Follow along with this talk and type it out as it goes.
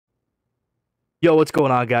Yo, what's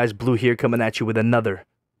going on, guys? Blue here, coming at you with another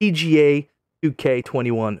PGA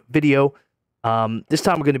 2K21 video. This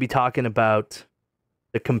time we're going to be talking about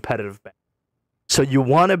the competitive bag. So you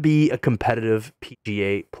want to be a competitive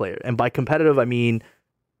PGA player. And by competitive, I mean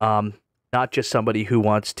not just somebody who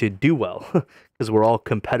wants to do well, because we're all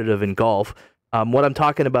competitive in golf. What I'm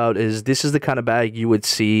talking about is this is the kind of bag you would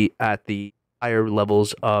see at the higher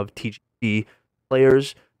levels of TGC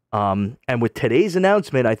players. And with today's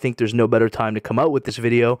announcement, I think there's no better time to come out with this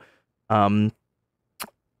video. We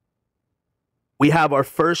have our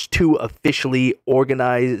first two officially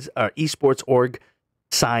organized, esports org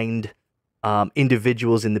signed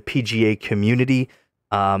individuals in the PGA community.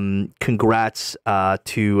 Congrats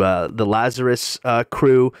to the Lazarus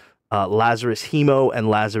crew, Lazarus Hemo and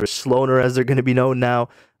Lazarus Sloaner, as they're going to be known now.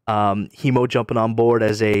 Hemo jumping on board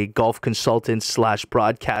as a golf consultant slash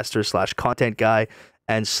broadcaster slash content guy,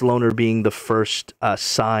 and Sloaner being the first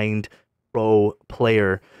signed pro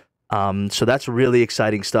player. So that's really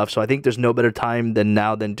exciting stuff. So I think there's no better time than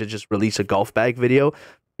now than to just release a golf bag video.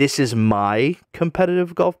 This is my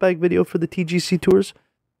competitive golf bag video for the TGC tours.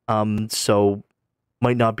 So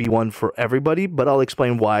might not be one for everybody, but I'll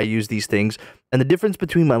explain why I use these things. And the difference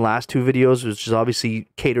between my last two videos, which is obviously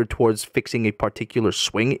catered towards fixing a particular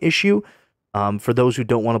swing issue. For those who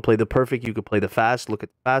don't want to play the perfect, you could play the fast. Look at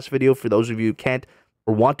the fast video. For those of you who can't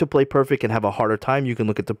or want to play perfect and have a harder time, you can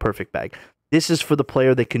look at the perfect bag. This is for the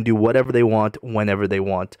player that can do whatever they want, whenever they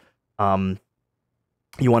want. You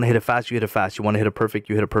want to hit it fast, you hit it fast. You want to hit it perfect,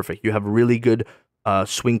 you hit it perfect. You have really good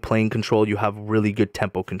swing plane control. You have really good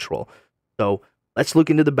tempo control. So let's look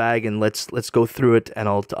into the bag and let's go through it, and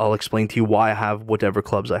I'll explain to you why I have whatever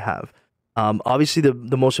clubs I have. Obviously,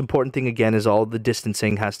 the most important thing again is all the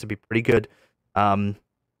distancing has to be pretty good. So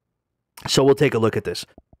we'll take a look at this.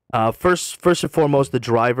 First and foremost, the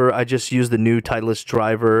driver. I just use the new Titleist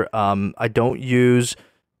driver. I don't use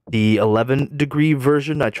the 11-degree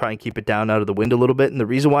version. I try and keep it down out of the wind a little bit. And the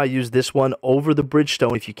reason why I use this one over the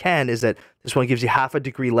Bridgestone, if you can, is that this one gives you half a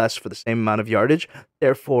degree less for the same amount of yardage.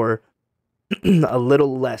 Therefore, a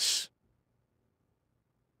little less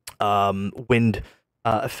wind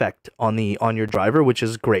effect on your driver, which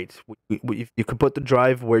is great. You can put the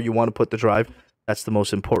drive where you want to put the drive. That's the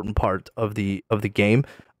most important part of the game.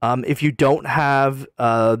 If you don't have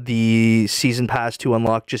the season pass to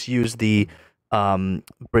unlock, just use the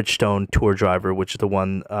Bridgestone Tour driver, which is the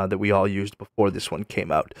one that we all used before this one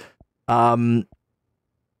came out. And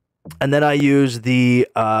then I use the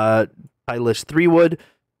Titleist 3-wood.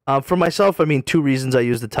 For myself, I mean, two reasons I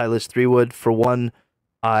use the Titleist 3-wood. For one,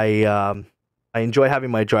 I enjoy having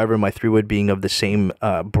my driver and my 3-wood being of the same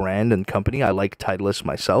brand and company. I like Titleist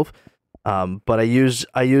myself. But I use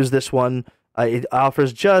this one. It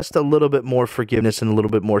offers just a little bit more forgiveness and a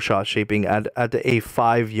little bit more shot shaping at a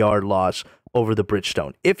 5-yard loss over the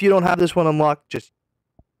Bridgestone. If you don't have this one unlocked, just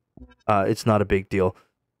it's not a big deal.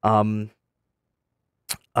 Then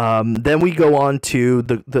we go on to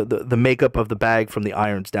the makeup of the bag from the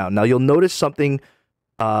irons down. Now you'll notice something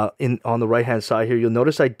on the right hand side here. You'll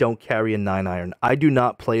notice I don't carry a 9-iron. I do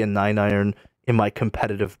not play a 9-iron in my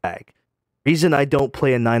competitive bag. Reason I don't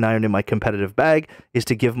play a 9-iron in my competitive bag is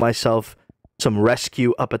to give myself some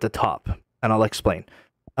rescue up at the top, and I'll explain.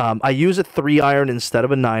 I use a 3-iron instead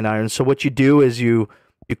of a 9-iron. So what you do is you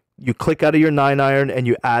click out of your 9-iron and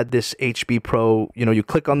you add this HB Pro. You know, you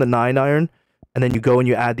click on the 9-iron and then you go and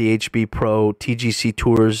you add the HB Pro TGC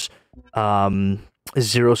Tours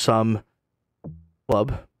Zero Sum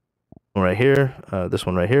Club right here. This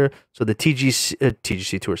one right here. So the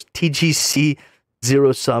TGC Tours TGC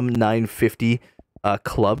Zero Sum 950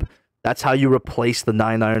 club. That's how you replace the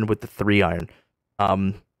 9-iron with the 3-iron.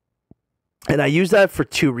 And I use that for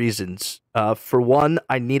two reasons. For one,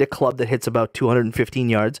 I need a club that hits about 215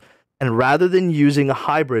 yards. And rather than using a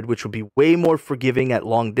hybrid, which would be way more forgiving at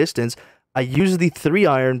long distance, I use the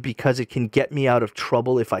 3-iron because it can get me out of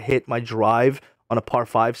trouble if I hit my drive on a par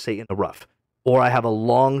 5, say in the rough, or I have a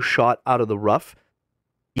long shot out of the rough.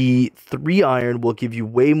 The 3-iron will give you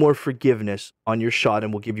way more forgiveness on your shot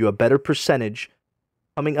and will give you a better percentage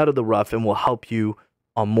coming out of the rough and will help you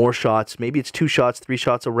on more shots. Maybe it's 2 shots, 3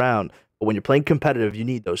 shots around, but when you're playing competitive, you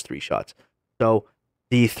need those 3 shots. So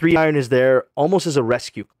the 3-iron is there almost as a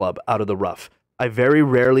rescue club out of the rough. I very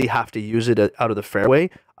rarely have to use it out of the fairway.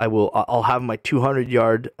 I'll have my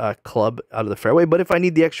 200-yard club out of the fairway, but if I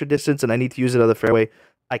need the extra distance and I need to use it out of the fairway,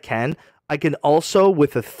 I can. I can also,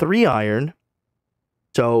 with a 3-iron,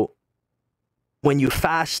 so when you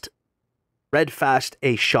red fast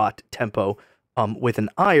a shot tempo with an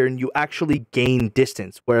iron, you actually gain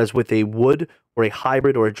distance, whereas with a wood or a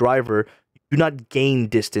hybrid or a driver, you do not gain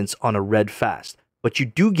distance on a red fast. but you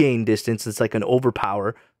do gain distance. It's like an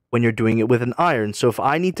overpower when you're doing it with an iron. So if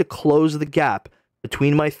I need to close the gap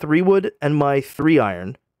between my 3-wood and my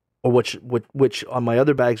 3-iron, or which on my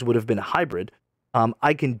other bags would have been a hybrid,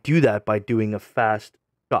 I can do that by doing a fast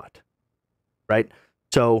shot, right?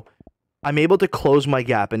 So I'm able to close my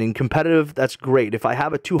gap, and in competitive, that's great. If I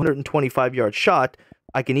have a 225-yard shot,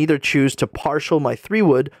 I can either choose to partial my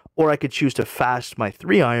 3-wood, or I could choose to fast my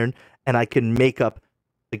 3-iron, and I can make up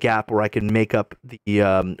the gap, or I can make up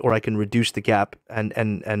the, or I can reduce the gap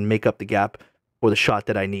and make up the gap for the shot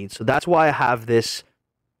that I need. So that's why I have this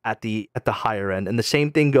at the higher end. And the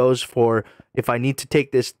same thing goes for if I need to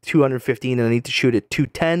take this 215 and I need to shoot at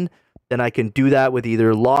 210, then I can do that with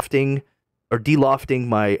either lofting or de-lofting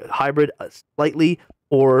my hybrid slightly,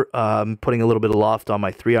 or putting a little bit of loft on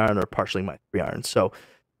my 3-iron or partially my 3-iron. So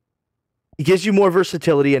it gives you more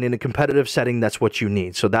versatility, and in a competitive setting, that's what you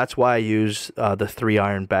need. So that's why I use the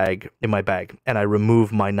 3-iron bag in my bag, and I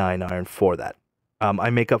remove my 9-iron for that. I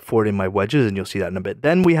make up for it in my wedges, and you'll see that in a bit.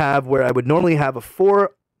 Then we have where I would normally have a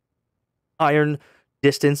 4-iron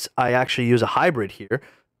distance. I actually use a hybrid here.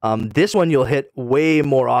 This one you'll hit way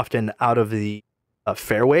more often out of the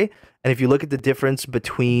fairway. And if you look at the difference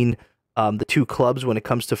between the two clubs when it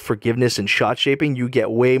comes to forgiveness and shot shaping, you get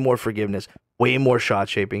way more forgiveness, way more shot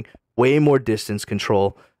shaping, way more distance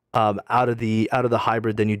control out of the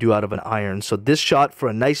hybrid than you do out of an iron. So this shot, for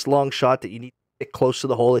a nice long shot that you need to get close to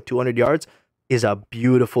the hole at 200 yards, is a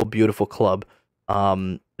beautiful, beautiful club.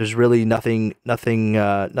 There's really nothing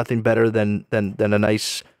better than a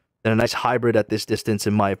nice hybrid at this distance,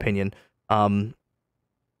 in my opinion.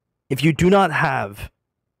 If you do not have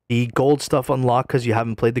the gold stuff unlocked because you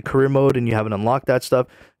haven't played the career mode and you haven't unlocked that stuff,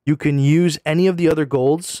 you can use any of the other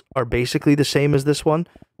golds. Are basically the same as this one.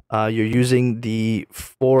 You're using the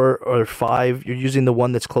 4 or 5. You're using the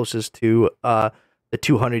one that's closest to the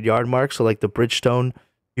 200-yard mark. So like the Bridgestone,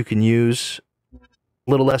 you can use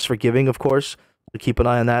a little less forgiving, of course. So keep an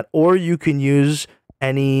eye on that. Or you can use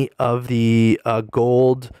any of the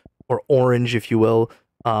gold or orange, if you will,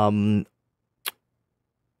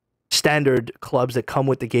 standard clubs that come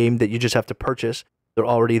with the game that you just have to purchase. They're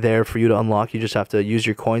already there for you to unlock. You just have to use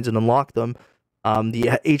your coins and unlock them.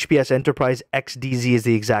 The HPS Enterprise XDZ is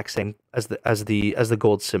the exact same as the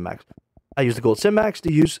Gold Simmax. I use the Gold Simmax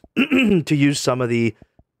to use to use some of the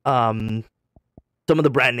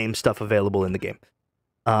brand name stuff available in the game.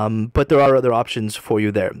 But there are other options for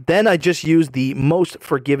you there. Then I just use the most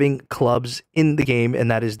forgiving clubs in the game, and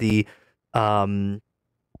that is the Bridgestone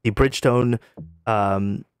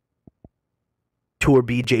Tour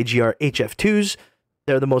B JGR HF2s.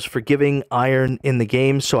 They're the most forgiving iron in the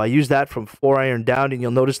game, so I use that from 4-iron down, and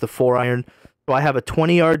you'll notice the 4-iron. So I have a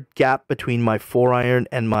 20-yard gap between my 4-iron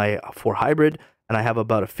and my 4 hybrid, and I have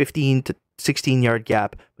about a 15 to 16-yard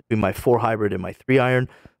gap between my 4 hybrid and my 3-iron.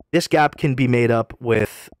 This gap can be made up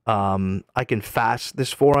with, I can fast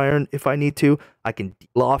this 4-iron if I need to. I can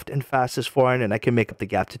loft and fast this 4-iron, and I can make up the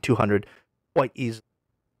gap to 200 quite easily.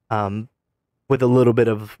 With a little bit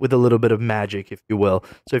of magic, if you will.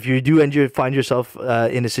 So if you do find yourself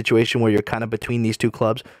in a situation where you're kind of between these two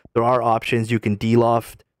clubs, there are options. You can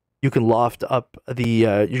de-loft, you can loft up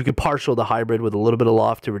the, you can partial the hybrid with a little bit of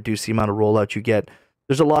loft to reduce the amount of rollout you get.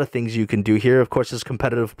 There's a lot of things you can do here. Of course, as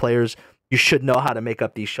competitive players, you should know how to make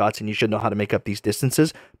up these shots and you should know how to make up these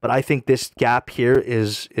distances. But I think this gap here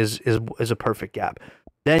is a perfect gap.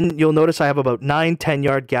 Then you'll notice I have about 9-10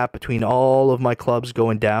 yard gap between all of my clubs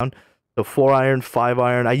going down. So 4-iron,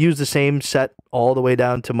 5-iron. I use the same set all the way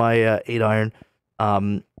down to my 8-iron.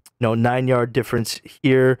 9-yard difference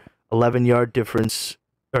here, 11-yard difference,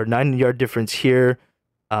 or 9-yard difference here,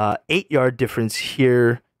 8-yard difference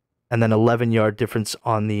here, and then 11-yard difference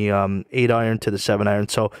on the 8-iron to the 7-iron.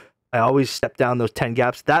 So I always step down those 10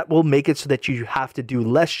 gaps. That will make it so that you have to do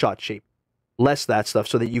less shot shape, less that stuff,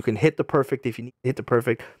 so that you can hit the perfect if you need to hit the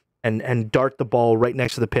perfect, and dart the ball right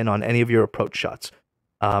next to the pin on any of your approach shots.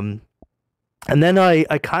 And then I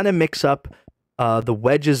kind of mix up the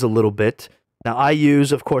wedges a little bit. Now I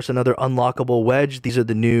use, of course, another unlockable wedge. These are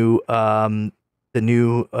the new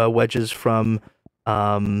wedges from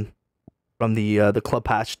the Club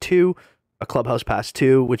Pass 2, a Clubhouse Pass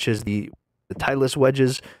 2, which is the Titleist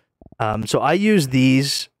wedges. So I use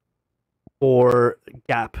these for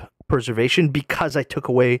gap preservation because I took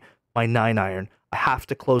away my 9-iron. I have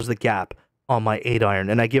to close the gap on my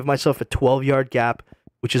 8-iron, and I give myself a 12-yard gap,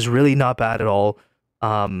 which is really not bad at all,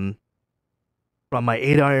 from my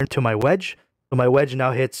 8-iron to my wedge. So my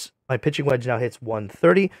pitching wedge now hits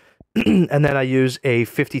 130, and then I use a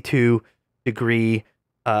 52-degree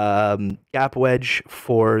gap wedge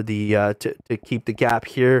for the to keep the gap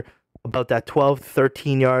here about that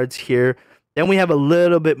 12-13 yards here. Then we have a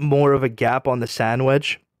little bit more of a gap on the sand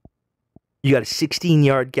wedge. You got a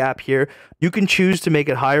 16-yard gap here. You can choose to make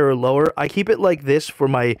it higher or lower. I keep it like this for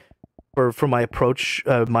my my approach,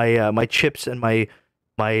 my chips and my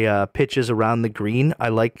pitches around the green. I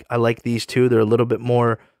like these two. They're a little bit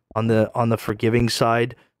more on the forgiving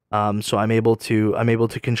side. So I'm able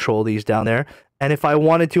to control these down there. And if I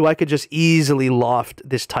wanted to, I could just easily loft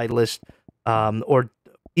this Titleist, or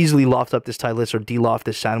easily loft up this Titleist or de-loft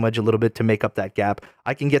this sand wedge a little bit to make up that gap.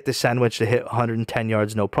 I can get this sand wedge to hit 110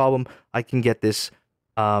 yards, no problem. I can get this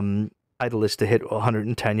Titleist to hit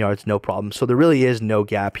 110 yards, no problem. So there really is no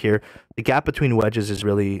gap here. The gap between wedges is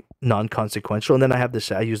really non-consequential. And then I have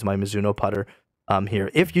this, I use my Mizuno putter here.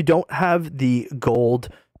 If you don't have the gold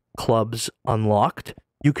clubs unlocked,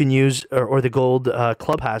 you can use, or the gold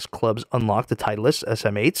club has clubs unlocked, the Titleist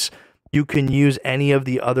SM8s. You can use any of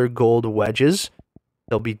the other gold wedges.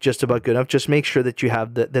 They'll be just about good enough. Just make sure that you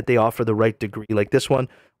have that they offer the right degree. Like this one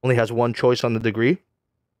only has one choice on the degree.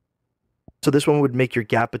 So this one would make your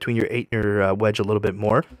gap between your 8 and your wedge a little bit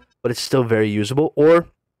more, but it's still very usable. Or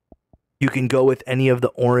you can go with any of the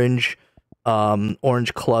orange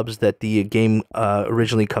clubs that the game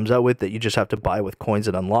originally comes out with that you just have to buy with coins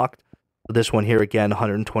and unlocked. So this one here, again,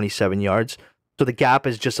 127 yards. So the gap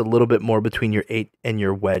is just a little bit more between your 8 and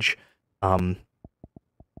your wedge.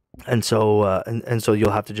 And so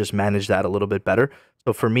you'll have to just manage that a little bit better.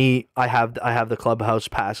 So for me, I have the Clubhouse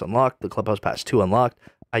Pass unlocked, the Clubhouse Pass 2 unlocked.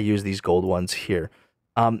 I use these gold ones here.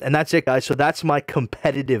 And that's it, guys. So that's my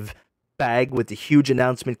competitive bag with the huge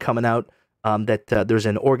announcement coming out that there's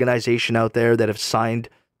an organization out there that have signed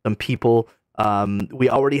some people. We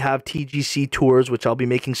already have TGC tours, which I'll be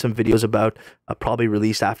making some videos about, probably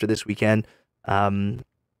released after this weekend. That'll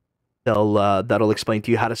explain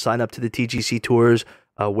to you how to sign up to the TGC tours,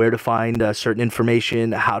 where to find certain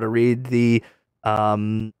information, how to read the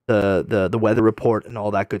weather report, and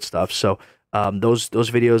all that good stuff. So those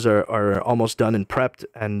videos are almost done and prepped,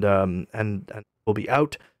 and will be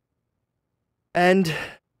out. And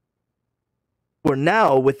we're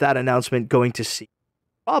now, with that announcement, going to see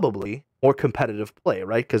probably more competitive play,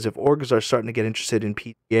 right? Because if orgs are starting to get interested in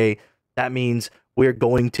PGA, that means we're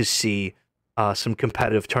going to see some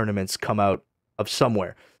competitive tournaments come out of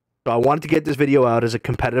somewhere. So I wanted to get this video out as a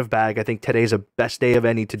competitive bag. I think today's a best day of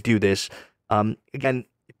any to do this. Again,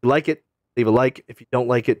 if you like it, leave a like. If you don't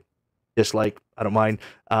like it, dislike. I don't mind.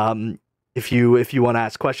 If you want to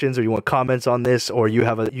ask questions or you want comments on this, or you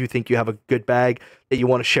think you have a good bag that you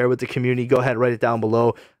want to share with the community, go ahead, write it down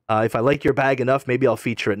below. If I like your bag enough, maybe I'll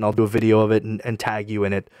feature it and I'll do a video of it and tag you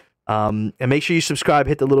in it. And make sure you subscribe,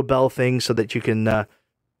 hit the little bell thing so that you can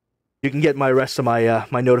get my rest of my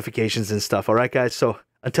my notifications and stuff. All right, guys. So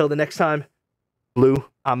until the next time, Blue,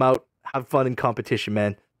 I'm out. Have fun in competition,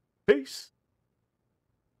 man. Peace.